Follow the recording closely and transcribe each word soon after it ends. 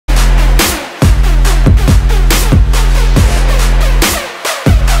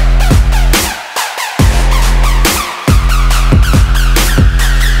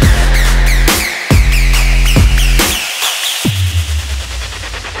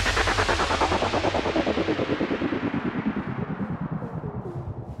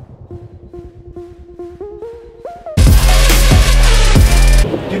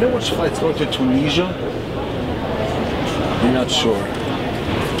much flights go to Tunisia? I'm not sure.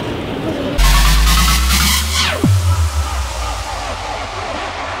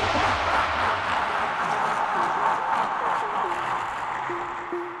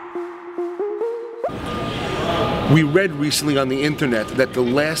 We read recently on the internet that the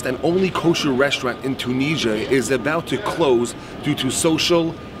last and only kosher restaurant in Tunisia is about to close due to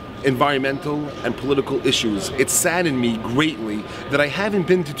social, environmental, and political issues. It saddened me greatly that I haven't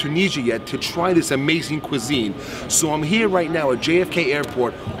been to Tunisia yet to try this amazing cuisine. So I'm here right now at JFK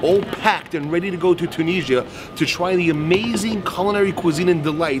Airport, all packed and ready to go to Tunisia to try the amazing culinary cuisine and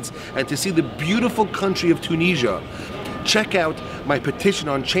delights and to see the beautiful country of Tunisia. Check out my petition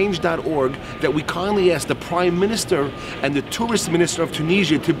on change.org that we kindly asked the Prime Minister and the Tourist Minister of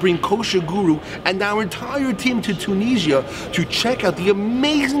Tunisia to bring KosherGuru and our entire team to Tunisia to check out the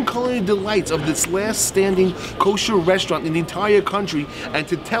amazing culinary delights of this last standing kosher restaurant in the entire country, and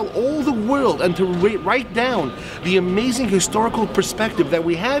to tell all the world and to write down the amazing historical perspective that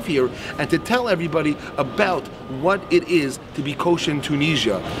we have here, and to tell everybody about what it is to be kosher in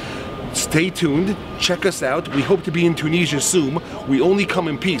Tunisia. Stay tuned, check us out. We hope to be in Tunisia soon. We only come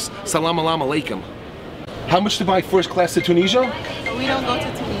in peace. Salam alaikum. How much to buy first class to Tunisia? We don't go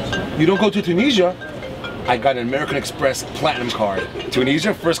to Tunisia. You don't go to Tunisia? I got an American Express Platinum card.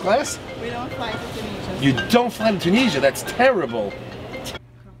 Tunisia, first class? We don't fly to Tunisia. You don't fly to Tunisia? That's terrible.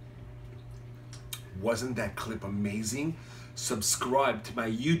 Wasn't that clip amazing? Subscribe to my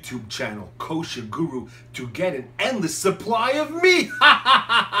YouTube channel, KosherGuru, to get an endless supply of me.